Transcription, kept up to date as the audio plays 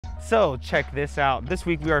So check this out. This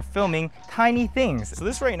week we are filming tiny things. So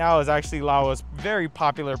this right now is actually Laowa's very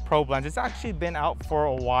popular probe lens. It's actually been out for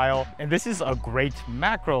a while, and this is a great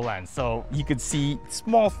macro lens. So you could see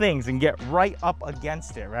small things and get right up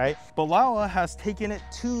against it, right? But Laowa has taken it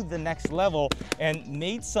to the next level and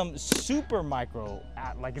made some super micro,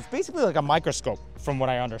 like it's basically like a microscope from what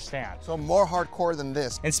I understand. So more hardcore than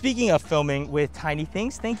this. And speaking of filming with tiny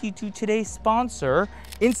things, thank you to today's sponsor,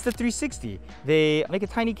 Insta360. They make a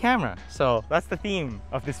tiny camera. So that's the theme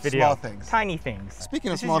of this video. Small things. Tiny things.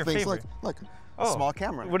 Speaking of small things, look. Oh, small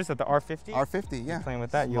camera. What is that, the R50? R50, yeah. Playing with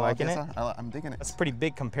that, you liking it? I'm digging it. That's pretty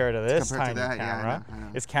big compared to this tiny camera. Yeah, I know.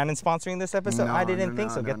 Is Canon sponsoring this episode? No, I didn't think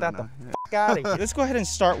so. Get that the f out of here. Let's go ahead and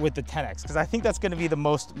start with the 10X, because I think that's going to be the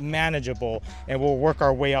most manageable, and we'll work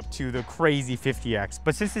our way up to the crazy 50X.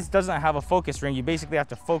 But since this doesn't have a focus ring, you basically have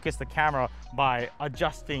to focus the camera by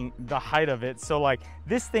adjusting the height of it. So like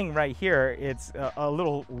this thing right here, it's a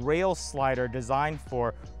little rail slider designed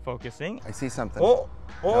for focusing. I see something.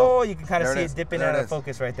 Oh, you can kind of see it dipping out of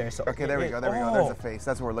focus right there. So okay, there we go. There's a face.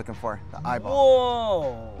 That's what we're looking for. The eyeball.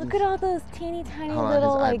 Whoa! Look at all those teeny tiny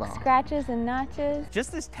little like scratches and notches.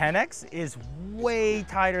 Just this 10X is way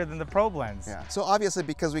tighter than the probe lens. Yeah. So obviously,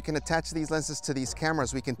 because we can attach these lenses to these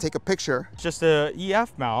cameras, we can take a picture. Just a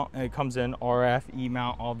EF mount, and it comes in RF, E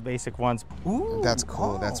mount, all the basic ones. Ooh, that's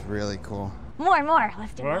cool. That's really cool. More.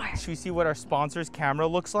 Let's do more. Should we see what our sponsor's camera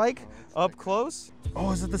looks like up close?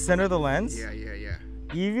 Oh, is it the center of the lens? Yeah.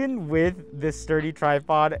 Even with this sturdy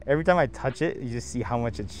tripod, every time I touch it, you just see how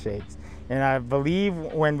much it shakes. And I believe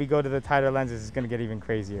when we go to the tighter lenses, it's gonna get even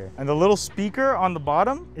crazier. And the little speaker on the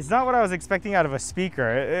bottom is not what I was expecting out of a speaker.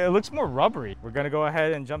 It looks more rubbery. We're gonna go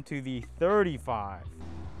ahead and jump to the 35.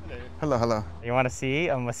 Hello. You wanna see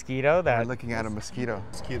a mosquito that... We're looking at a mosquito.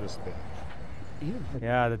 Mosquito's tail.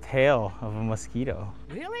 Yeah, the tail of a mosquito.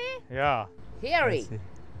 Really? Yeah. Hairy.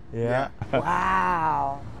 Yeah.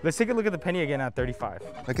 Wow. Let's take a look at the penny again at 35.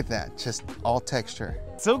 Look at that, just all texture.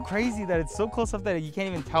 So crazy that it's so close up that you can't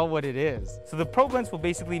even tell what it is. So the probe lens will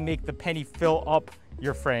basically make the penny fill up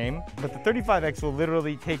your frame, but the 35X will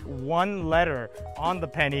literally take one letter on the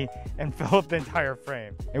penny and fill up the entire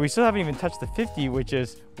frame. And we still haven't even touched the 50, which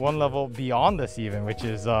is one level beyond this even, which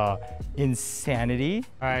is insanity.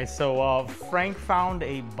 All right, so Frank found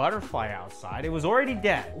a butterfly outside. It was already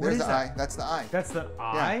dead. There's the eye. That's the eye. That's the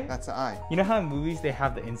eye? Yeah, that's the eye. You know how in movies they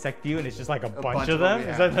have the insect view and it's just like a bunch of them?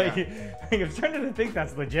 Is that like, I'm starting to think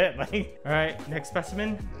that's legit. Like, all right, next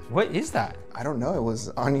specimen. What is that? I don't know. It was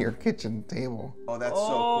on your kitchen table. Oh, that's so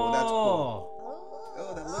cool. That's cool.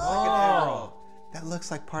 Oh, that looks like an egg roll. That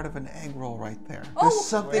looks like part of an egg roll right there. There's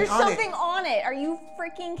something on it. Are you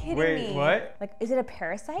freaking kidding me? Wait, what? Like, is it a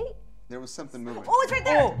parasite? There was something moving. Oh, it's right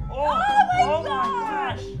there. Oh my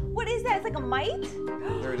gosh. What is that? It's like a mite?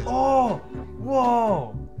 There it is. Oh,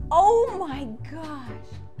 whoa. Oh my gosh.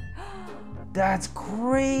 That's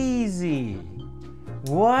crazy.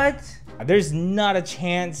 What? There's not a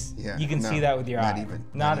chance you can see that with your eye.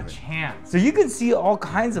 Not a chance. So you can see all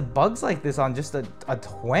kinds of bugs like this on just a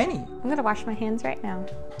 20. I'm gonna wash my hands right now.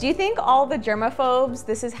 Do you think all the germaphobes,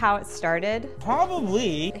 this is how it started?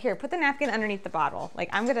 Probably. Here, put the napkin underneath the bottle. Like,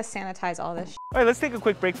 I'm gonna sanitize all this. All right, let's take a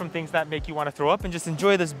quick break from things that make you want to throw up and just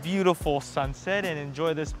enjoy this beautiful sunset and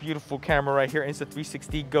enjoy this beautiful camera right here,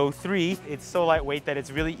 Insta360 Go 3. It's so lightweight that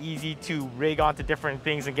it's really easy to rig onto different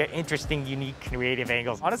things and get interesting, unique, creative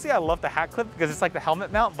angles. Honestly, I love the hat clip because it's like the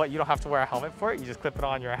helmet mount, but you don't have to wear a helmet for it. You just clip it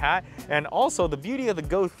on your hat. And also the beauty of the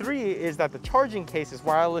Go 3 is that the charging case is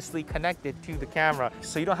wirelessly connected to the camera.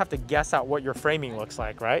 So you don't have to guess out what your framing looks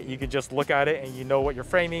like, right? You could just look at it and you know what your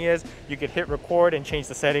framing is. You could hit record and change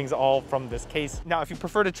the settings all from this case. Now, if you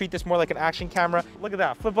prefer to treat this more like an action camera, look at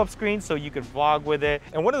that flip up screen so you could vlog with it.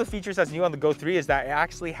 And one of the features that's new on the Go 3 is that it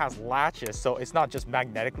actually has latches. So it's not just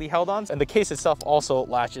magnetically held on. And the case itself also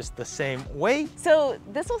latches the same way. So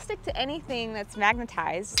this will stick to anything that's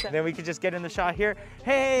magnetized. Then we could just get in the shot here.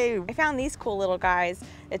 Hey! I found these cool little guys.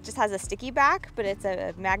 It just has a sticky back, but it's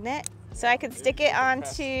a magnet. So I could stick it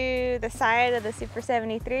onto the side of the Super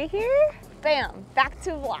 73 here. Bam, back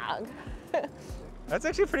to vlog. That's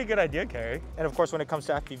actually a pretty good idea, Carrie. And of course, when it comes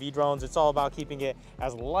to FPV drones, it's all about keeping it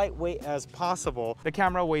as lightweight as possible. The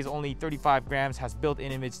camera weighs only 35 grams, has built-in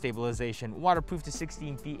image stabilization, waterproof to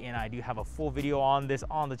 16 feet, and I do have a full video on this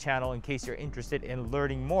on the channel in case you're interested in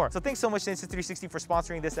learning more. So thanks so much to Insta360 for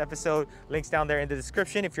sponsoring this episode. Links down there in the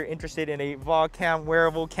description if you're interested in a vlog cam,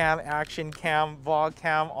 wearable cam, action cam, vlog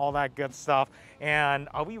cam, all that good stuff. And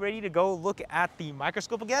are we ready to go look at the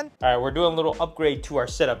microscope again? All right, we're doing a little upgrade to our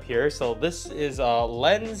setup here. So this is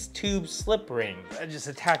lens tube slip ring. It just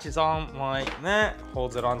attaches on like that,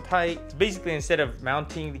 holds it on tight. So basically, instead of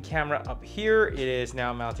mounting the camera up here, it is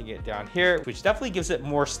now mounting it down here, which definitely gives it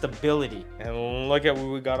more stability. And look at what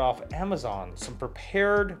we got off Amazon, some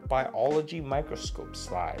prepared biology microscope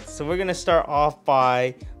slides. So we're gonna start off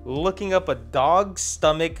by looking up a dog's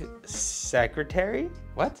stomach secretary.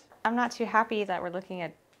 What? I'm not too happy that we're looking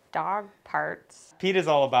at dog parts. PETA's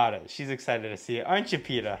all about it. She's excited to see it, aren't you,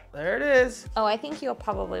 PETA? There it is. Oh, I think you'll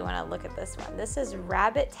probably want to look at this one. This is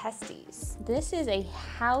rabbit testes. This is a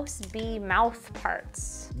house bee mouth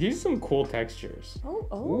parts. These are some cool textures. Oh.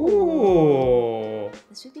 Ooh.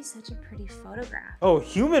 This would be such a pretty photograph. Oh,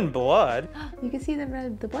 human blood. You can see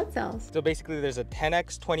the blood cells. So basically there's a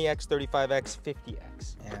 10x, 20x, 35x,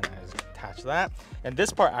 50x. And I just attach that. And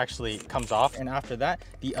this part actually comes off. And after that,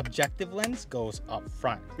 the objective lens goes up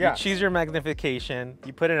front. Yeah. You choose your magnification,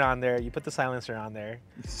 you put it on there, you put the silencer on there.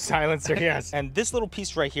 Silencer, yes. And this little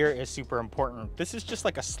piece right here is super important. This is just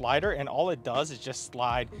like a slider, and all it does is just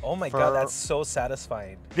slide. Oh my God, that's so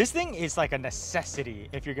satisfying. This thing is like a necessity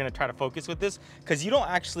if you're gonna try to focus with this, because you don't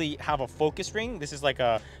actually have a focus ring. This is like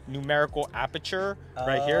a numerical aperture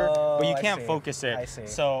right here, but you can't focus it. I see.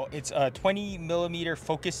 So it's a 20mm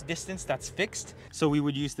focus distance that's fixed. So we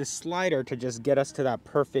would use this slider to just get us to that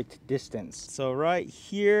perfect distance. So right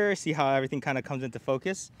here, see how everything kind of comes into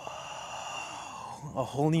focus? A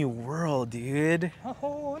whole new world, dude. A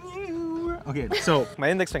whole new world. Okay, so my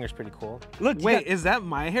index finger's pretty cool. Look, wait, is that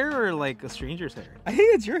my hair or like a stranger's hair? I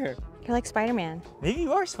think it's your hair. You're like Spider-Man. Maybe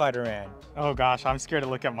you are Spider-Man. Oh gosh, I'm scared to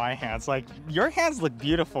look at my hands. Like, your hands look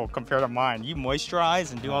beautiful compared to mine. You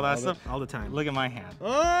moisturize and do all that stuff. All the time. Look at my hand.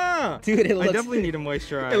 Ah! Dude, I definitely need to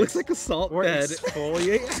moisturize. It looks like a salt or bed.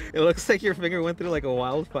 exfoliate. It looks like your finger went through like a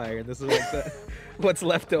wildfire and this is like what's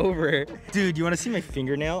left over. Dude, you want to see my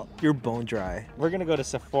fingernail? You're bone dry. We're gonna go to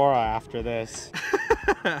Sephora after this.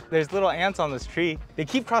 There's little ants on this tree. They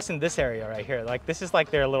keep crossing this area right here. Like, this is like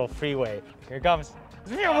their little freeway. Here it comes.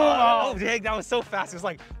 Oh, dang, that was so fast. It was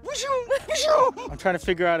like, whooshoo, whooshoo. I'm trying to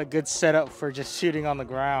figure out a good setup for just shooting on the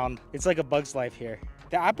ground. It's like a bug's life here.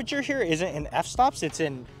 The aperture here isn't in f-stops, it's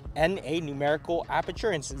in NA numerical aperture,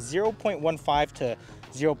 and it's 0.15 to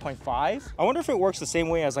 0.5. I wonder if it works the same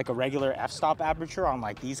way as like a regular f-stop aperture on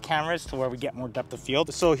like these cameras, to where we get more depth of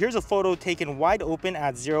field. So here's a photo taken wide open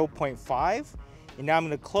at 0.5. And now I'm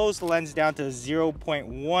gonna close the lens down to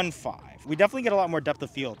 0.15. We definitely get a lot more depth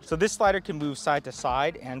of field. So this slider can move side to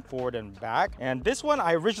side and forward and back. And this one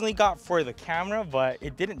I originally got for the camera, but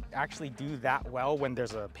it didn't actually do that well when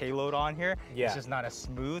there's a payload on here. Yeah. It's just not as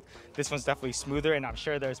smooth. This one's definitely smoother, and I'm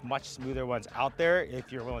sure there's much smoother ones out there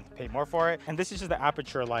if you're willing to pay more for it. And this is just the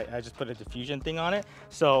aperture light. I just put a diffusion thing on it.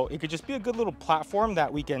 So it could just be a good little platform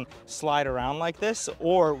that we can slide around like this,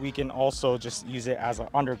 or we can also just use it as an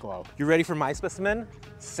underglow. You ready for my specimen?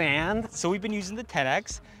 Sand. So we've been using the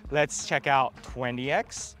 10X. Let's check out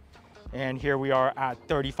 20X. And here we are at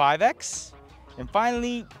 35X. And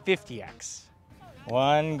finally, 50X.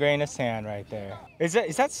 1 grain of sand right there. Is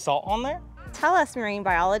that salt on there? Tell us, marine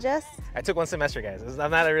biologists. I took 1 semester, guys.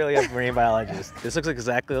 I'm not really a marine biologist. This looks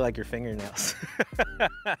exactly like your fingernails.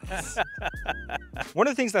 One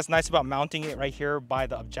of the things that's nice about mounting it right here by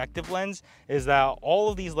the objective lens is that all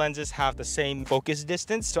of these lenses have the same focus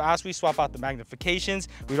distance. So as we swap out the magnifications,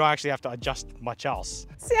 we don't actually have to adjust much else.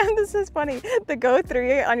 Sam, this is funny. The Go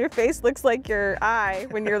 3 on your face looks like your eye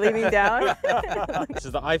when you're leaning down. This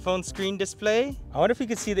is the iPhone screen display. I wonder if we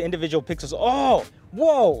could see the individual pixels. Oh,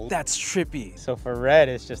 whoa. That's trippy. So for red,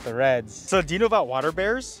 it's just the reds. So do you know about water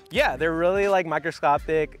bears? Yeah, they're really like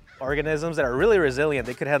microscopic organisms that are really resilient.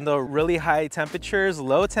 They could handle really high temperatures,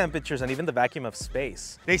 low temperatures, and even the vacuum of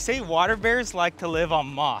space. They say water bears like to live on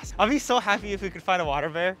moss. I'll be so happy if we could find a water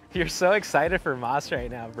bear. You're so excited for moss right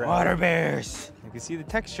now, bro. Water bears. You can see the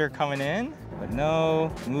texture coming in, but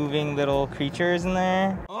no moving little creatures in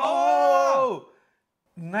there. Oh!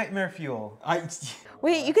 Nightmare fuel.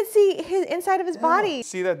 Wait, you could see his inside of his body.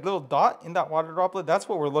 See that little dot in that water droplet? That's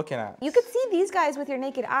what we're looking at. You could see these guys with your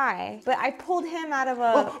naked eye, but I pulled him out of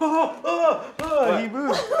a... He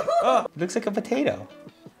moved. Looks like a potato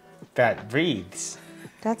that breathes.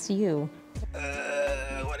 That's you.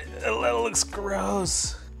 That looks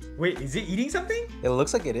gross. Wait, is it eating something? It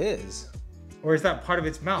looks like it is. Or is that part of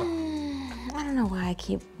its mouth? I don't know why I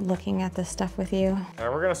keep looking at this stuff with you. All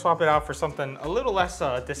right, we're gonna swap it out for something a little less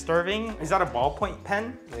disturbing. Is that a ballpoint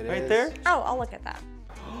pen right there? Oh, I'll look at that.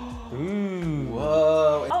 Ooh.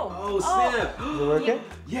 Whoa. Oh, snap. Is it working?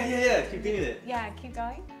 Yeah. Keep getting it. Yeah, keep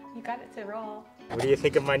going. You got it to roll. What do you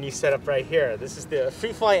think of my new setup right here? This is the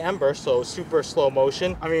Free Fly Ember, so super slow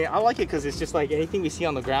motion. I mean, I like it because it's just like anything we see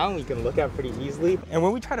on the ground, we can look at pretty easily. And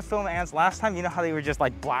when we tried to film ants last time, you know how they were just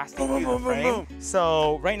like blasting through the frame?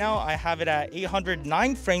 So right now I have it at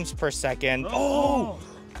 809 frames per second. Oh,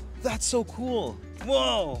 that's so cool.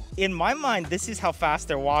 Whoa. In my mind, this is how fast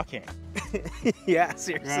they're walking. Yeah,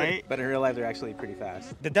 seriously. Right? But in real life, they're actually pretty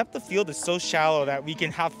fast. The depth of field is so shallow that we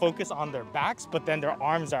can have focus on their backs, but then their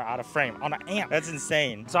arms are out of frame on an ant. That's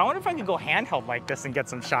insane. So I wonder if I could go handheld like this and get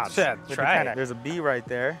some shots. Shit, try it. There's a bee right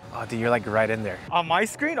there. Oh, dude, you're like right in there. On my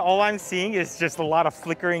screen, all I'm seeing is just a lot of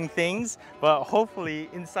flickering things, but hopefully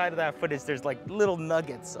inside of that footage, there's like little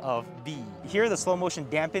nuggets of bee. Here, the slow motion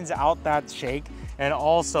dampens out that shake, and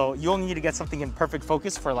also you only need to get something in perfect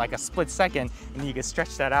focus for like a split second, and you can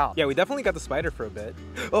stretch that out. Yeah, we definitely got the spider for a bit.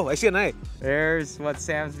 Oh, I see an eye. There's what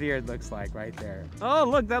Sam's beard looks like right there. Oh,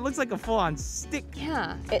 look, that looks like a full-on stick.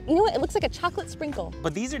 Yeah, you know what? It looks like a chocolate sprinkle.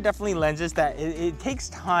 But these are definitely lenses that it takes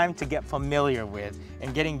time to get familiar with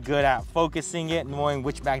and getting good at focusing it, knowing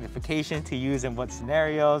which magnification to use in what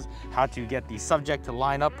scenarios, how to get the subject to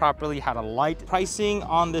line up properly, how to light. Pricing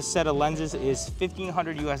on this set of lenses is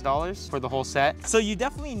 $1,500 US for the whole set. So you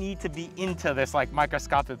definitely need to be into this like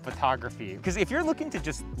microscopic photography, because if you're looking to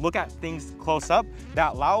just look at things close up,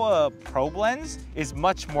 that Laowa probe lens is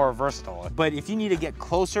much more versatile. But if you need to get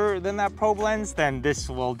closer than that probe lens, then this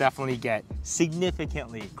will definitely get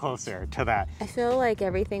significantly closer to that. I feel like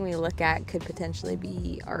everything we look at could potentially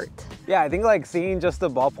be art. Yeah, I think like seeing just the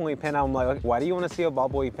ballpoint pen, I'm like, why do you want to see a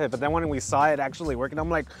ballpoint pen? But then when we saw it actually working, I'm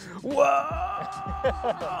like,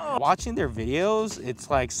 whoa! Watching their videos, it's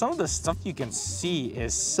like some of the stuff you can see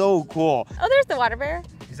is so cool. Oh, there's the water bear.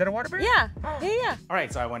 Is that a water bear? Yeah, yeah. All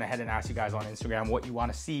right, so I went ahead and asked you guys on Instagram what you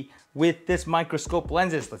want to see with this microscope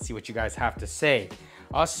lenses. Let's see what you guys have to say.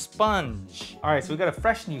 A sponge. All right, so we got a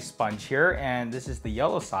fresh new sponge here, and this is the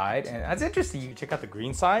yellow side, and that's interesting. You can check out the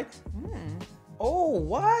green side. Oh,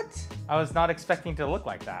 what? I was not expecting to look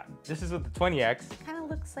like that. This is with the 20X. Kind of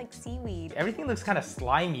looks like seaweed. Everything looks kind of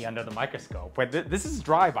slimy under the microscope, but this is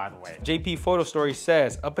dry, by the way. JP Photo Story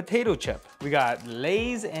says a potato chip. We got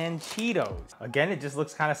Lay's and Cheetos. Again, it just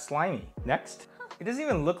looks kind of slimy. Next. It doesn't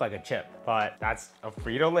even look like a chip, but that's a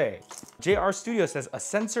Frito-Lay. JR Studio says a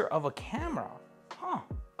sensor of a camera. Huh.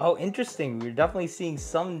 Oh, interesting. We're definitely seeing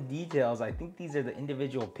some details. I think these are the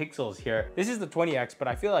individual pixels here. This is the 20X, but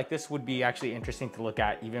I feel like this would be actually interesting to look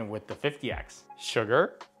at even with the 50X.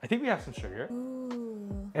 Sugar. I think we have some sugar.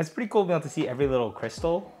 Ooh. It's pretty cool being able to see every little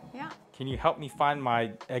crystal. Yeah. Can you help me find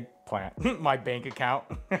my eggplant? My bank account.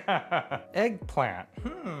 Eggplant.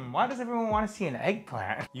 Why does everyone want to see an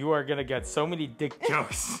eggplant? You are gonna get so many dick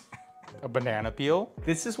jokes. A banana peel.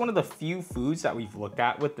 This is one of the few foods that we've looked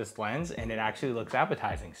at with this lens, and it actually looks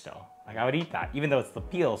appetizing still. Like I would eat that, even though it's the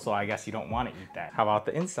peel, so I guess you don't want to eat that. How about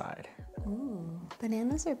the inside? Ooh,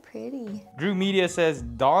 bananas are pretty. Drew Media says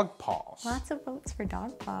dog paws. Lots of votes for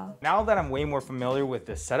dog paw. Now that I'm way more familiar with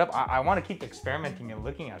this setup, I want to keep experimenting and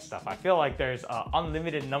looking at stuff. I feel like there's an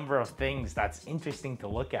unlimited number of things that's interesting to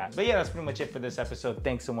look at. But yeah, that's pretty much it for this episode.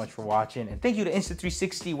 Thanks so much for watching. And thank you to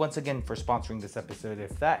Insta360 once again for sponsoring this episode.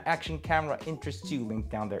 If that action camera interests you,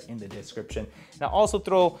 link down there in the description. And I'll also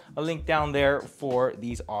throw a link down there for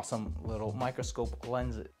these awesome little microscope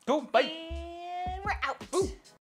lenses. Cool, bye. And we're out. Ooh.